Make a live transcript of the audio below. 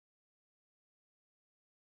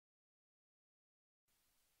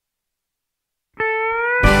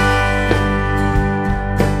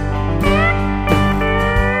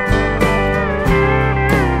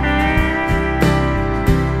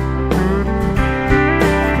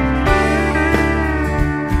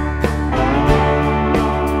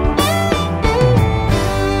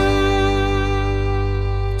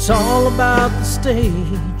all about the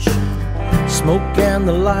stage, smoke and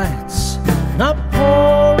the lights, not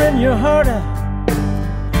pouring your heart out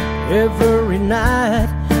every night.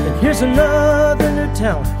 And here's another new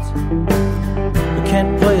talent who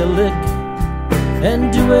can't play a lick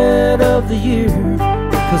and duet of the year,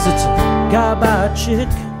 'cause it's a guy by a chick.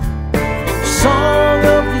 Song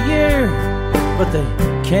of the year, but they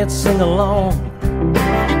can't sing along.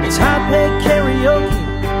 It's high-paid karaoke,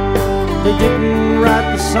 they didn't write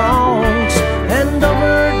the songs, and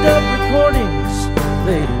overdub recordings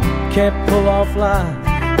they can't pull off live.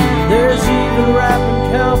 There's even rapping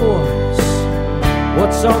cowboys,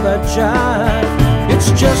 what's all that jive?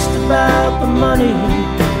 It's just about the money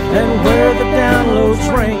and where the downloads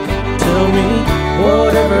rank. Tell me,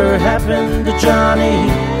 whatever happened to Johnny,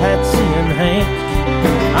 Patsy and Hank?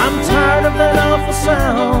 I'm tired of that awful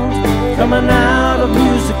sound coming out of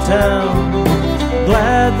Music Town.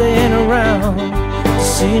 Glad they ain't around to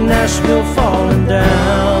see Nashville falling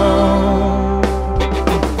down.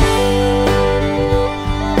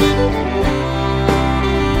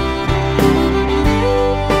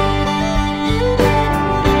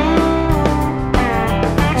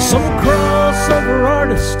 Some crossover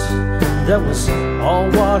artist that was all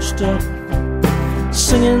washed up,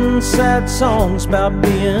 singing sad songs about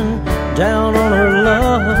being down on her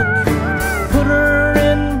luck. Put her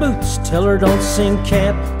in boots, tell her don't sing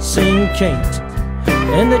can't, sing can't.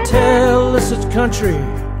 And they tell us it's country,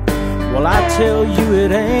 well I tell you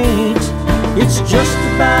it ain't. It's just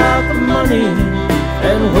about the money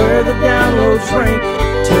and where the downloads rank.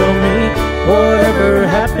 Tell me, whatever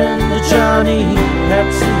happened to Johnny,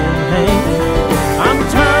 Patsy and Hank? I'm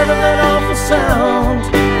tired of that awful sound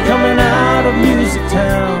coming out of Music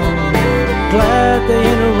Town. Glad they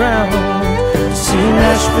ain't around to see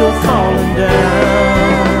Nashville falling down.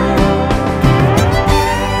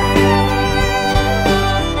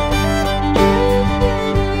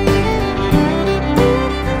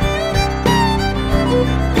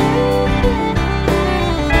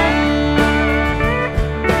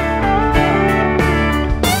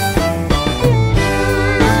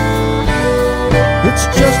 It's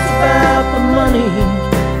just about the money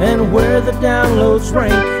and where the downloads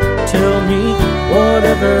rank. Tell me,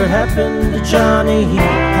 whatever happened to Johnny,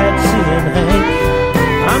 Patsy and Hank?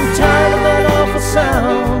 I'm tired of that awful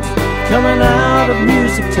sound coming out of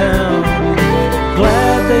Music Town.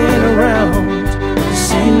 Glad they ain't around to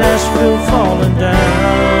see Nashville falling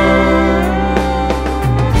down.